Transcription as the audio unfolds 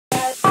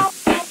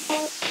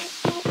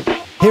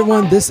Hey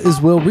everyone, this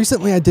is Will.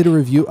 Recently I did a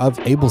review of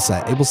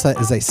AbleSet. AbleSet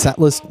is a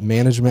setlist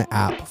management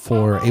app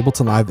for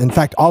Ableton Live. In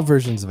fact, all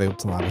versions of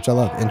Ableton Live, which I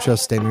love, intro,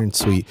 standard, and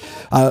suite,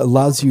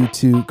 allows you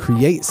to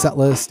create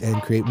setlist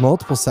and create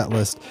multiple set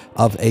lists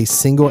of a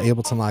single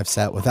Ableton Live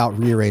set without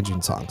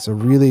rearranging songs. A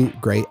really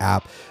great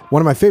app. One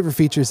of my favorite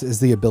features is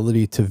the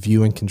ability to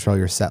view and control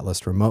your set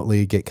list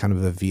remotely, get kind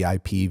of a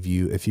VIP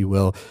view, if you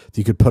will.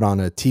 You could put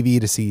on a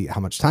TV to see how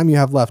much time you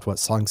have left, what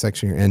song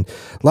section you're in.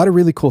 A lot of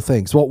really cool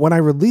things. Well, when I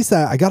released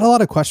that, I got a lot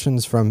of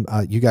questions from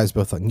you guys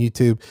both on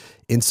YouTube,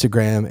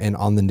 Instagram, and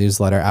on the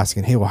newsletter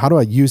asking, hey, well, how do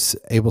I use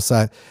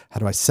AbleSet? How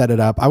do I set it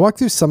up? I walked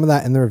through some of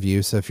that in the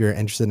review, so if you're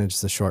interested in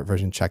just the short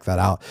version, check that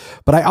out.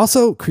 But I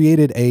also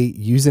created a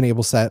Using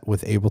AbleSet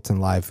with Ableton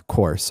Live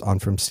course on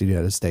From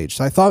Studio to Stage.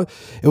 So I thought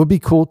it would be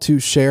cool to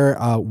share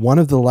one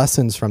of the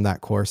lessons from that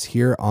course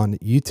here on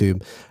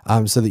YouTube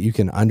so that you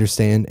can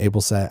understand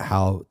AbleSet,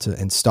 how to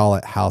install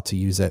it, how to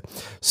use it.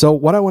 So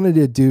what I wanted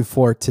to do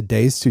for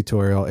today's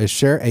tutorial is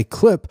share a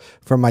clip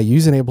from my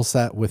Using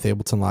AbleSet with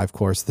Ableton Live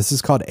course. This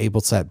is called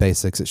AbleSet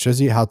Basics. It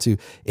shows you how to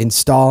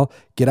install,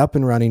 get up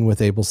and running with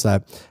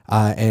AbleSet,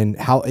 and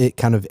how it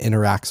kind of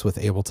interacts with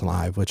Ableton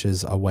Live, which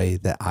is a way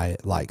that I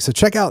like. So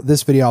check out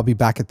this video. I'll be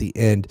back at the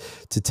end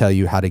to tell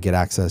you how to get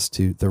access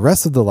to the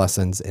rest of the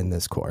lessons in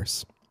this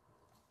course.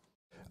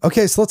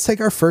 Okay, so let's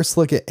take our first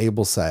look at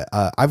AbleSet.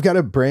 I've got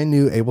a brand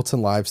new Ableton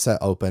Live set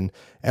open,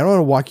 and I want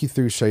to walk you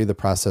through, show you the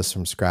process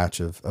from scratch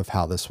of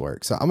how this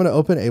works. So I'm going to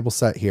open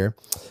AbleSet here,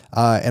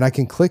 and I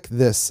can click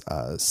this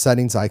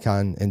settings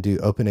icon and do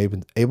open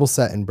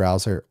AbleSet in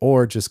browser,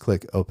 or just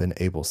click open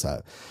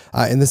AbleSet.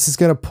 And this is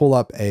going to pull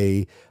up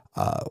a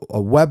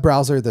web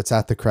browser that's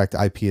at the correct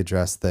IP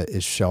address that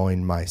is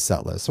showing my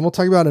set list. And we'll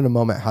talk about in a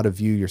moment how to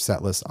view your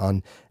set list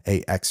on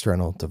a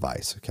external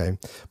device. Okay,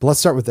 but let's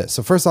start with this.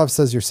 So first off, it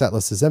says your set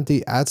list is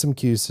empty. Add some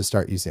cues to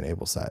start using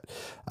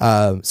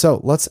AbleSet. So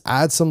let's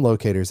add some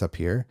locators up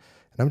here.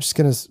 And I'm just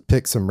going to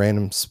pick some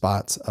random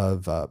spots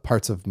of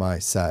parts of my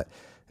set.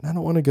 And I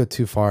don't want to go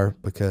too far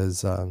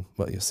because,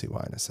 well, you'll see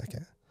why in a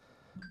second.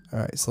 All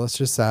right, so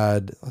let's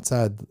add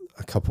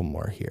a couple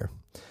more here.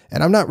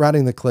 And I'm not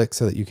routing the click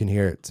so that you can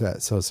hear it,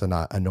 so as to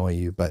not annoy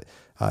you, but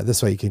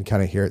this way you can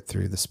kind of hear it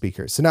through the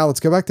speakers. So now let's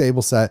go back to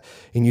AbleSet,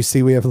 and you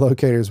see we have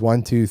locators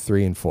 1, 2,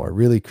 3, and 4.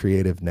 Really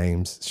creative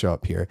names show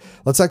up here.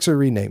 Let's actually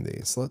rename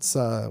these. Let's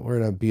we're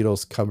in a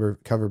Beatles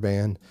cover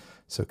band,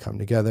 so Come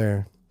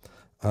Together.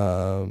 I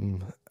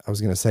was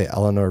going to say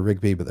Eleanor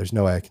Rigby, but there's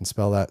no way I can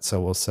spell that,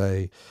 so we'll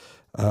say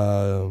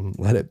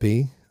Let It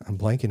Be. I'm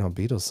blanking on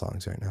Beatles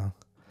songs right now.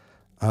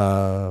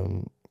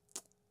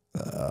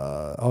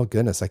 Oh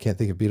goodness, I can't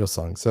think of Beatles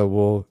songs. So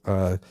we'll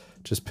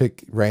just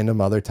pick random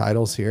other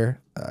titles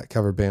here,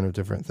 cover band of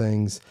different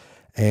things,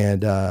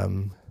 and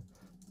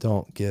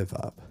Don't Give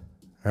Up.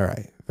 All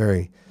right,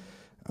 very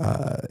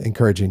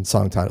encouraging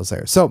song titles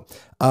there. So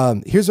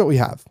here's what we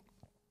have.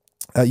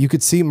 You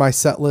could see my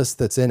set list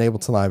that's in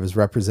Ableton Live is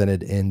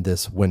represented in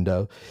this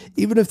window.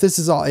 Even if this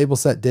is all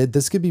AbleSet did,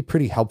 this could be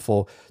pretty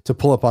helpful to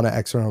pull up on an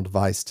external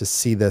device to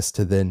see this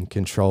to then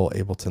control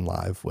Ableton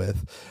Live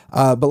with.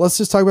 But let's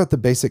just talk about the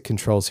basic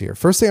controls here.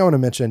 First thing I want to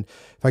mention,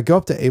 if I go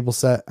up to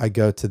AbleSet, I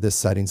go to this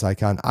settings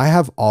icon. I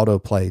have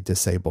autoplay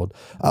disabled.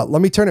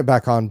 Let me turn it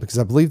back on because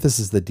I believe this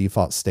is the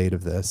default state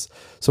of this.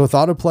 So with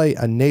autoplay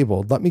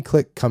enabled, let me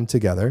click Come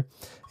Together,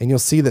 and you'll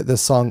see that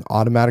this song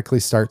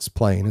automatically starts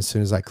playing as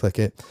soon as I click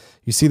it.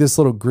 You see this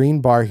little green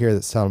bar here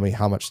that's telling me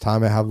how much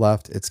time I have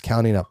left. It's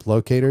counting up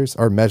locators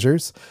or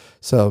measures.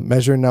 So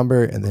measure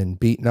number and then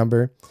beat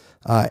number.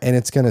 And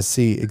it's going to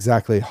see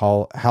exactly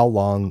how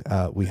long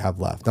we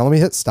have left. Now let me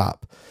hit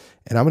stop.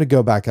 And I'm going to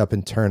go back up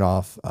and turn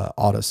off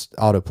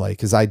autoplay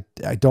because I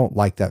don't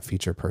like that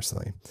feature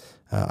personally.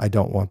 I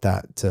don't want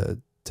that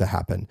to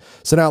happen.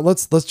 So now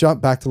let's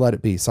jump back to Let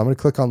It Be. So I'm going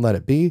to click on Let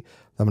It Be.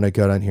 I'm going to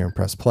go down here and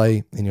press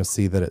play, and you'll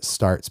see that it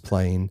starts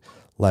playing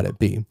Let It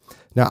Be.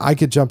 Now I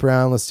could jump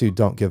around. Let's do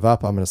Don't Give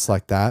Up. I'm going to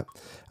select that.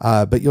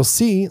 But you'll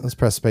see, let's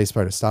press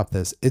spacebar to stop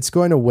this. It's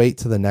going to wait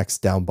to the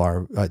next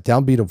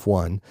downbeat of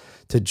 1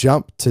 to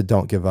jump to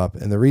Don't Give Up.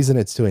 And the reason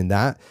it's doing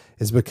that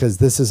is because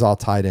this is all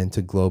tied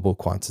into global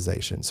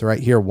quantization. So right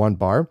here, 1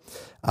 bar,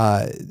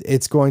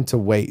 it's going to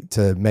wait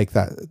to make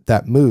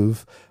that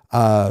move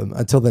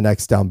until the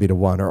next downbeat of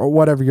 1 or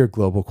whatever your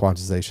global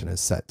quantization is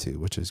set to,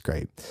 which is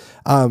great.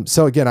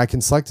 So again, I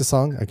can select a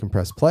song, I can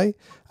press play.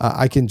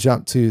 I can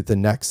jump to the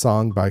next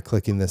song by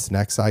clicking this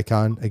next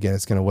icon. Again,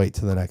 it's going to wait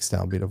to the next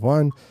downbeat of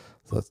 1.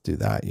 So let's do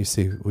that. You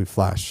see we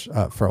flash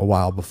for a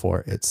while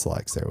before it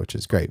selects there, which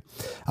is great.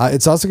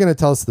 It's also going to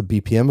tell us the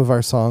BPM of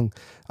our song,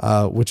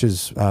 which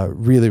is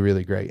really,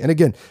 really great. And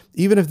again,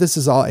 even if this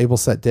is all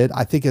AbleSet did,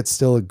 I think it's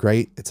still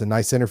it's a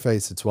nice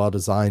interface. It's well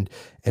designed.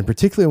 And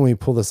particularly when we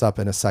pull this up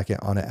in a second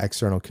on an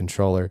external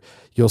controller,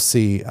 you'll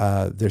see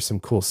there's some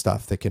cool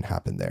stuff that can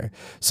happen there.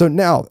 So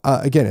now,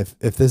 again,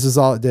 if this is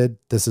all it did,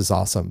 this is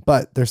awesome.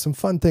 But there's some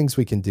fun things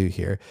we can do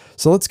here.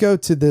 So let's go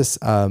to this,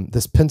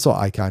 this pencil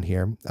icon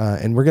here,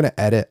 and we're going to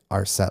edit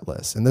our set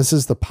list. And this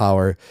is the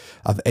power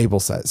of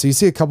AbleSet. So you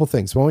see a couple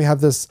things. When we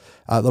have this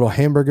little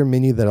hamburger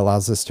menu that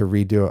allows us to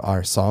redo do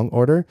our song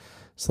order.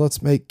 So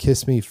let's make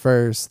Kiss Me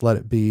first, Let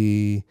It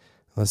Be.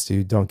 Let's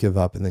do Don't Give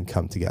Up and then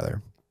Come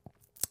Together.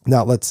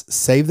 Now let's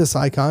save this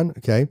icon,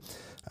 okay,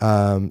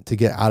 to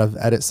get out of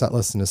edit set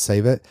list and to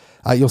save it.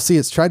 You'll see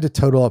it's tried to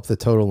total up the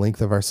total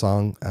length of our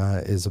song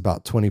is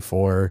about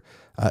 24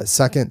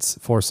 seconds,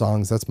 4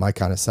 songs. That's my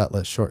kind of set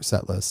list, short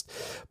set list.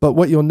 But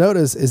what you'll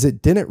notice is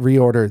it didn't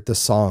reorder the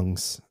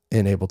songs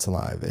in Ableton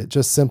Live. It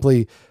just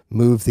simply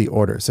moved the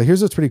order. So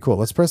here's what's pretty cool.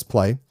 Let's press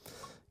play.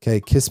 Okay,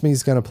 Kiss Me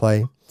is going to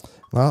play.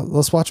 Well,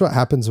 let's watch what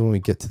happens when we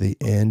get to the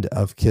end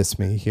of Kiss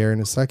Me here in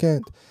a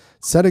second.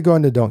 Instead of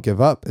going to Don't Give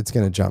Up, it's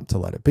going to jump to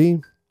Let It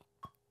Be.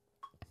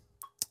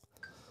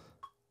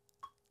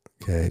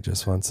 Okay,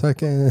 just 1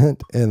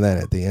 second. And then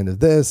at the end of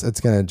this, it's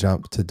going to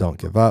jump to Don't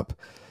Give Up.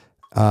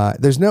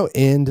 There's no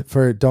end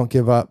for Don't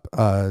Give Up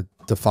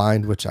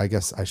defined, which I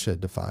guess I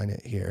should define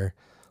it here.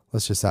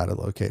 Let's just add a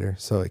locator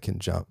so it can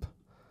jump.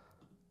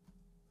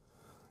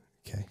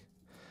 Okay.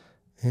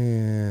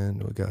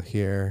 And we'll go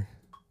here.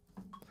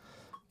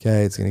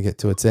 Okay, it's going to get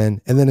to its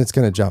end, and then it's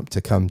going to jump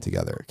to Come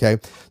Together.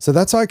 Okay, so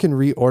that's how I can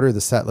reorder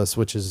the set list,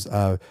 which is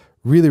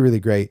really,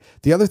 really great.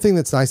 The other thing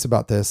that's nice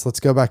about this,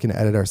 let's go back and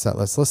edit our set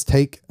list. Let's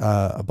take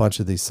a bunch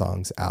of these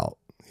songs out,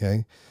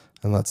 okay,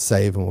 and let's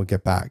save and we'll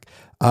get back.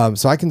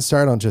 So I can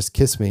start on just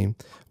Kiss Me.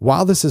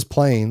 While this is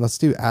playing, let's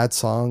do Add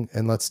Song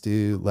and let's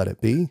do Let It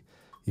Be.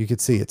 You can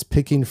see it's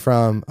picking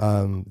from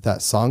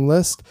that song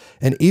list.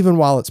 And even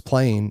while it's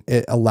playing,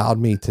 it allowed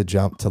me to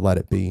jump to Let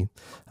It Be,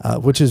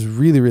 which is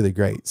really, really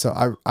great.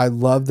 So I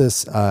love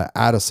this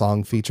add a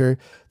song feature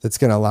that's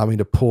going to allow me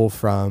to pull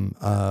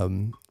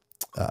from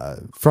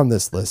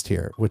this list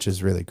here, which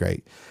is really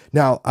great.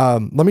 Now,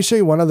 let me show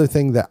you one other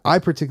thing that I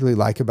particularly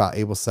like about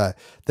AbleSet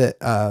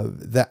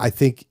that I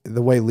think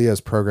the way Leo's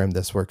programmed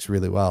this works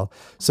really well.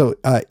 So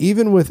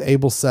even with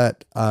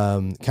AbleSet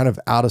kind of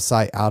out of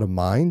sight, out of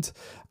mind,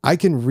 I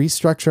can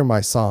restructure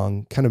my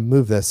song, kind of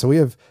move this. So we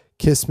have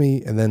Kiss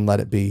Me and then Let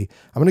It Be.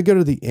 I'm going to go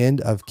to the end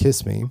of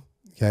Kiss Me.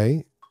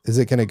 Okay. Is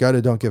it going to go to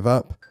Don't Give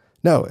Up?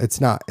 No, it's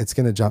not. It's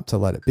going to jump to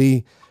Let It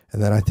Be.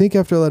 And then I think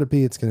after Let It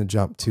Be, it's going to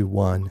jump to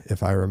 1,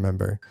 if I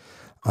remember.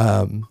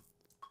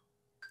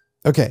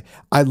 Okay,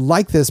 I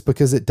like this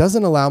because it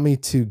doesn't allow me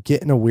to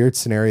get in a weird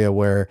scenario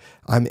where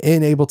I'm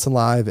in Ableton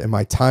Live and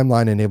my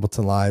timeline in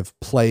Ableton Live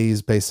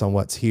plays based on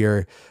what's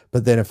here.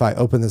 But then if I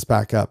open this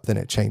back up, then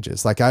it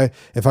changes. Like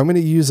if I'm going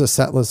to use a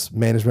setlist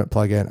management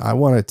plugin, I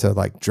want it to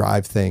like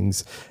drive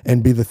things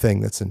and be the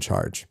thing that's in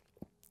charge.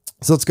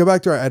 So let's go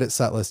back to our edit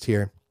set list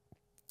here.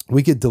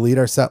 We could delete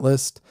our set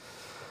list.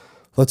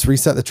 Let's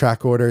reset the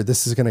track order.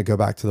 This is going to go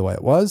back to the way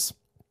it was,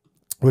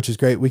 which is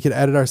great. We could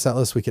edit our set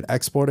list. We could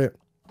export it.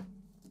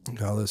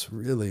 Call this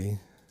really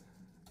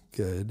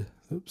good.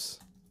 Oops.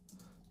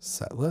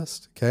 Set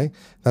list. Okay.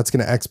 That's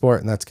going to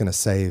export and that's going to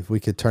save. We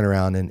could turn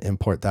around and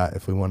import that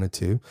if we wanted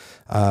to.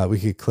 We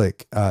could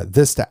click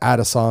this to add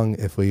a song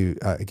if we,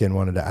 again,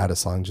 wanted to add a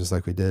song just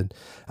like we did,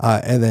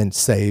 and then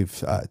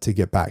save to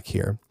get back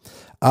here.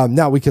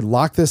 Now we could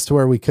lock this to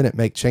where we couldn't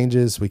make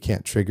changes. We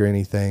can't trigger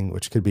anything,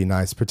 which could be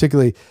nice,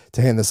 particularly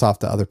to hand this off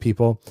to other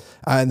people.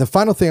 And the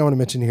final thing I want to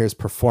mention here is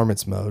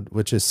performance mode,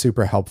 which is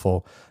super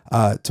helpful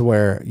to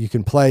where you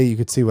can play, you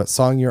can see what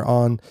song you're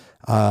on.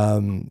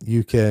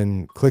 You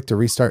can click to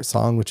restart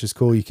song, which is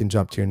cool. You can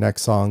jump to your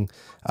next song,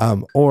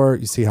 or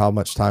you see how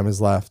much time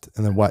is left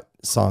and then what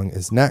song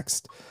is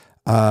next.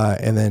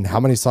 And then how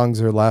many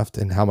songs are left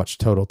and how much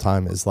total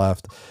time is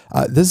left.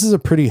 This is a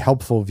pretty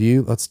helpful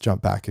view. Let's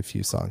jump back a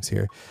few songs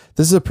here.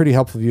 This is a pretty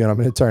helpful view, and I'm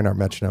going to turn our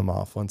metronome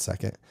off 1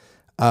 second.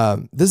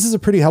 This is a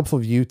pretty helpful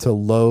view to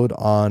load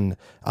on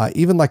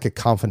even like a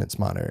confidence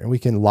monitor. And we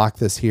can lock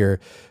this here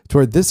to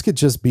where this could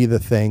just be the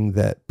thing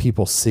that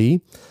people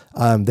see.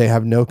 They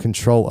have no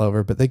control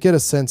over, but they get a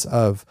sense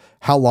of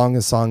how long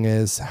a song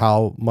is,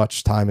 how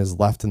much time is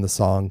left in the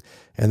song,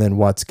 and then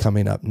what's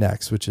coming up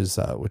next, which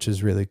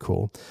is really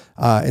cool.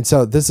 And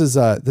so this is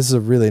a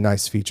really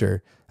nice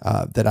feature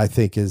that I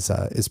think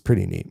is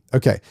pretty neat.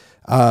 Okay,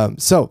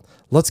 so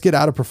let's get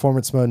out of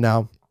performance mode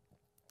now.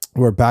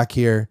 We're back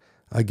here.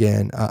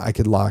 Again, I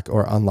could lock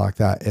or unlock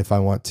that if I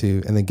want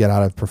to, and then get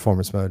out of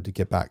performance mode to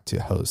get back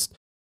to host.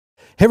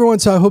 Hey everyone,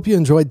 so I hope you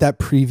enjoyed that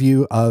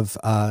preview of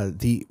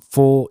the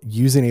full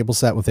Using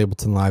AbleSet with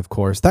Ableton Live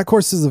course. That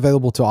course is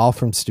available to all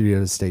From Studio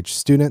to Stage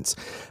students.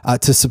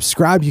 To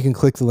subscribe, you can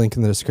click the link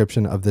in the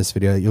description of this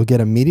video. You'll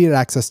get immediate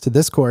access to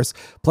this course,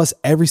 plus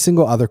every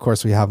single other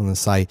course we have on the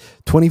site,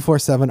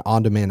 24/7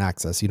 on-demand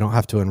access. You don't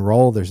have to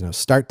enroll. There's no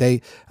start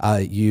date.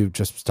 You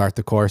just start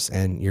the course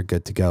and you're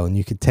good to go. And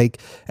you can take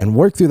and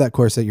work through that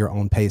course at your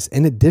own pace.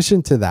 In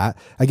addition to that,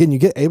 again, you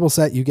get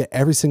AbleSet, you get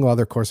every single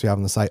other course we have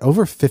on the site,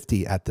 over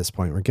 50 at this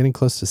point. point. We're getting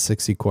close to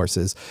 60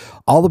 courses,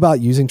 all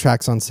about using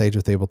tracks on stage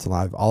with Ableton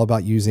Live, all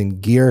about using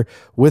gear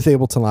with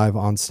Ableton Live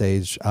on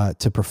stage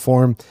to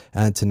perform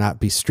and to not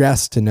be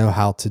stressed, to know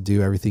how to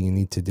do everything you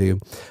need to do.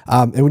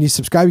 And when you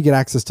subscribe, you get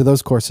access to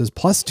those courses,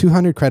 plus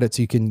 200 credits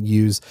you can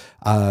use,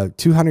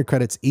 200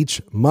 credits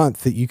each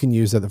month that you can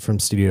use at the From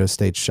Studio to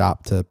Stage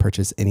shop to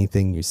purchase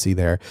anything you see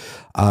there.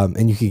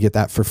 And you can get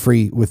that for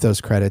free with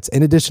those credits.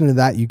 In addition to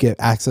that, you get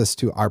access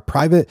to our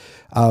private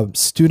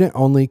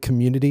student-only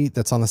community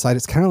that's on the site.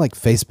 It's kind of like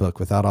Facebook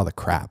without all the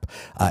crap.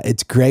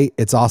 It's great.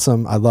 It's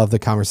awesome. I love the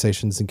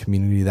conversations and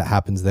community that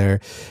happens there.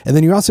 And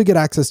then you also get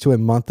access to a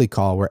monthly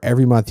call where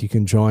every month you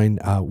can join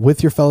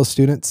with your fellow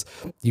students.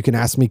 You can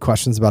ask me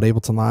questions about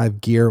Ableton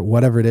Live, gear,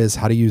 whatever it is,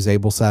 how to use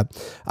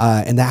AbleSet.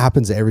 And that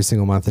happens every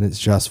single month, and it's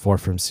just for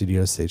From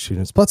Studio to Stage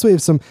students. Plus, we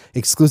have some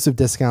exclusive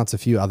discounts, a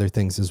few other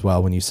things as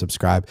well when you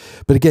subscribe.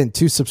 But again,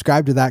 to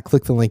subscribe to that,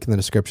 click the link in the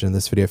description of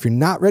this video. If you're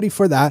not ready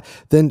for that,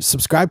 then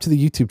subscribe to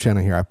the YouTube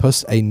channel here. I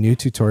post a new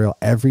tutorial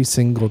every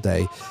single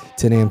day,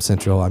 10 a.m.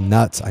 Central. I'm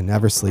nuts. I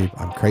never sleep.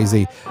 I'm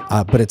crazy,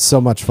 but it's so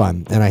much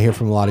fun. And I hear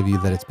from a lot of you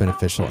that it's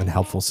beneficial and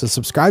helpful. So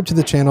subscribe to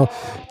the channel.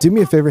 Do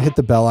me a favor, hit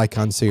the bell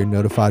icon so you're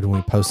notified when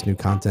we post new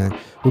content.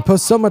 We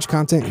post so much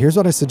content. Here's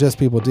what I suggest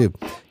people do.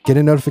 Get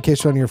a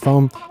notification on your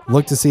phone.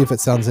 Look to see if it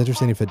sounds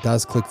interesting. If it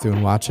does, click through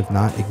and watch. If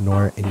not,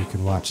 ignore it, and you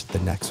can watch the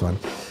next one.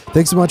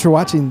 Thanks so much for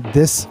watching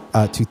this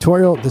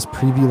tutorial, this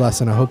preview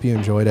lesson. I hope you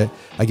enjoyed it.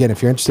 Again,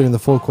 if you're interested in the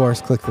full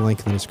course, click the link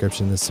in the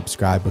description to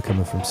subscribe, become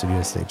a From Studio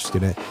to Stage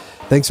student.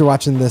 Thanks for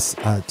watching this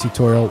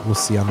tutorial. We'll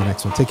see you on the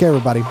next one. Take care,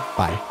 everybody.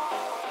 Bye.